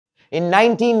In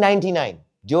 1999,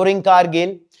 during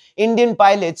Kargil, Indian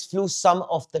pilots flew some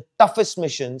of the toughest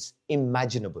missions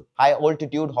imaginable. High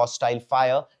altitude, hostile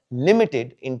fire,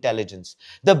 limited intelligence.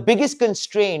 The biggest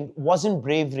constraint wasn't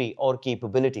bravery or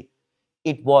capability,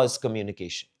 it was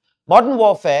communication. Modern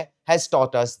warfare has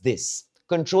taught us this: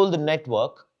 control the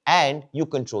network and you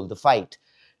control the fight.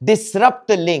 Disrupt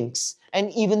the links, and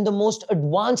even the most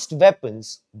advanced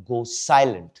weapons go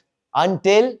silent.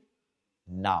 Until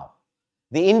now.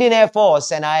 The Indian Air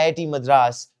Force and IIT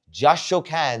Madras just shook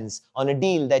hands on a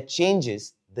deal that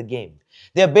changes the game.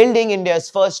 They are building India's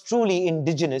first truly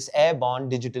indigenous airborne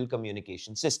digital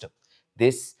communication system.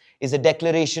 This is a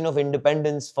declaration of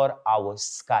independence for our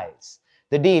skies.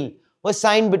 The deal was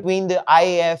signed between the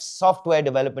IAF Software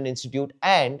Development Institute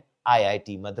and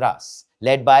IIT Madras,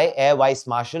 led by Air Vice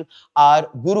Marshal R.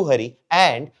 Guruhari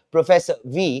and Professor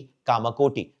V.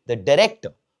 Kamakoti, the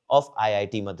director of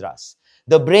IIT Madras.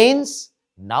 The brains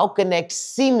now connect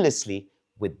seamlessly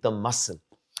with the muscle.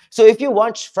 So if you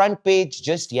watched Front Page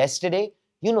just yesterday,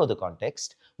 you know the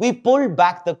context. We pulled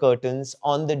back the curtains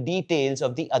on the details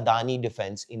of the Adani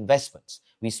defense investments.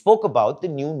 We spoke about the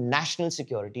new national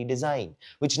security design,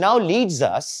 which now leads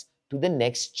us to the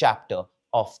next chapter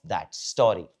of that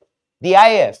story. The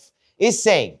IAF is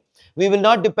saying we will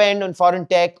not depend on foreign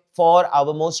tech for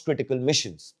our most critical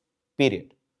missions,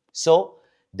 period. So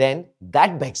then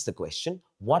that begs the question,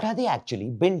 what are they actually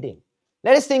building?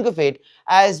 Let us think of it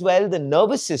as well the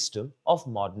nervous system of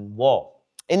modern war.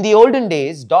 In the olden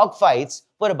days, dogfights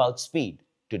were about speed.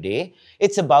 Today,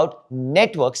 it's about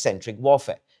network-centric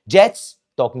warfare. Jets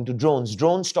talking to drones,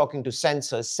 drones talking to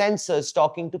sensors, sensors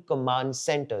talking to command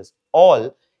centers,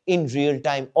 all in real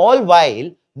time, all while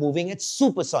moving at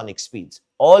supersonic speeds,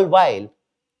 all while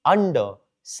under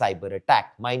cyber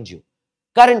attack, mind you.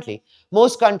 Currently,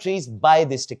 most countries buy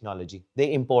this technology.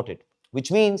 They import it,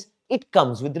 which means it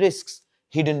comes with risks,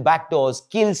 hidden backdoors,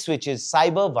 kill switches,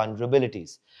 cyber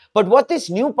vulnerabilities. But what this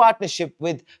new partnership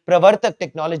with Pravartak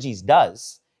Technologies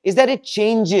does is that it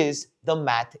changes the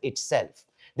math itself.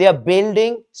 They are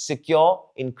building secure,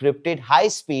 encrypted,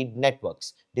 high-speed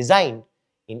networks designed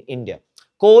in India,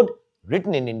 code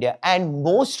written in India, and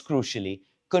most crucially,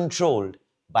 controlled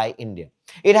by India.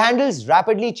 It handles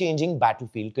rapidly changing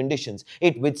battlefield conditions.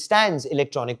 It withstands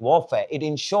electronic warfare. It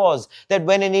ensures that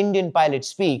when an Indian pilot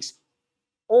speaks,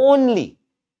 only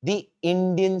the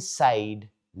Indian side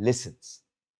listens.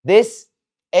 This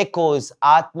echoes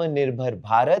Atmanirbhar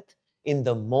Bharat in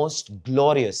the most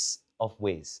glorious of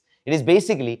ways. It is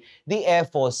basically the Air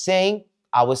Force saying,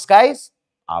 our skies,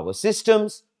 our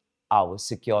systems, our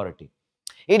security.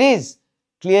 It is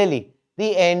clearly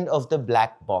the end of the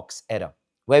black box era,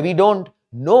 where we don't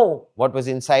know what was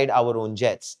inside our own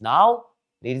jets. Now,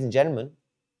 ladies and gentlemen,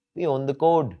 we own the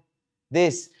code.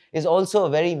 This is also a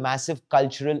very massive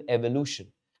cultural evolution.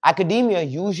 Academia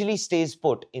usually stays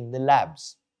put in the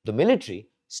labs. The military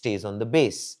stays on the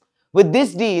base. With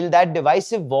this deal, that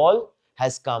divisive wall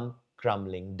has come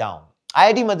crumbling down.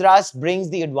 IIT Madras brings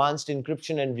the advanced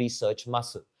encryption and research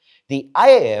muscle. The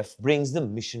IAF brings the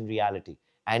mission reality.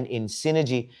 And in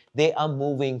synergy, they are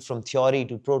moving from theory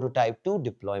to prototype to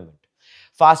deployment.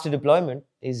 Faster deployment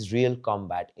is real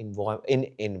combat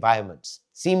in environments.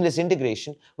 Seamless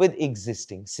integration with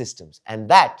existing systems. And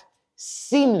that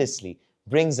seamlessly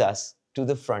brings us to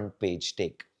the front page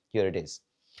take. Here it is.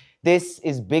 This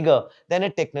is bigger than a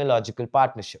technological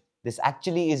partnership. This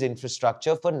actually is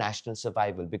infrastructure for national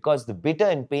survival, because the bitter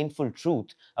and painful truth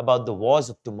about the wars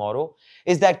of tomorrow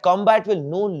is that combat will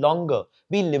no longer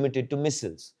be limited to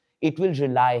missiles. It will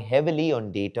rely heavily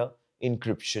on data,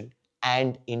 encryption,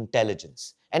 and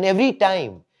intelligence. And every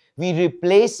time we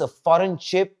replace a foreign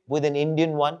chip with an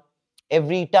Indian one,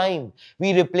 every time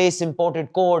we replace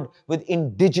imported code with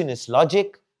indigenous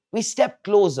logic, we step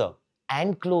closer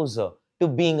and closer to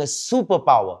being a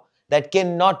superpower that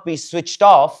cannot be switched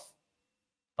off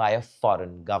by a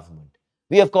foreign government.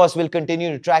 We, of course, will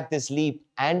continue to track this leap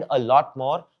and a lot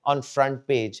more on Front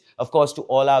Page. Of course, to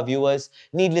all our viewers,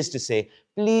 needless to say,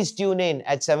 please tune in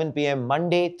at 7 p.m.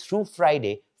 Monday through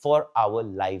Friday for our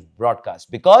live broadcast.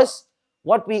 Because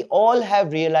what we all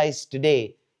have realized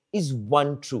today is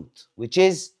one truth, which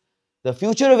is the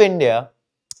future of India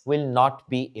will not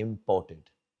be imported.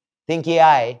 Think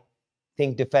AI,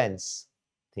 think defense,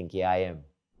 think AIM.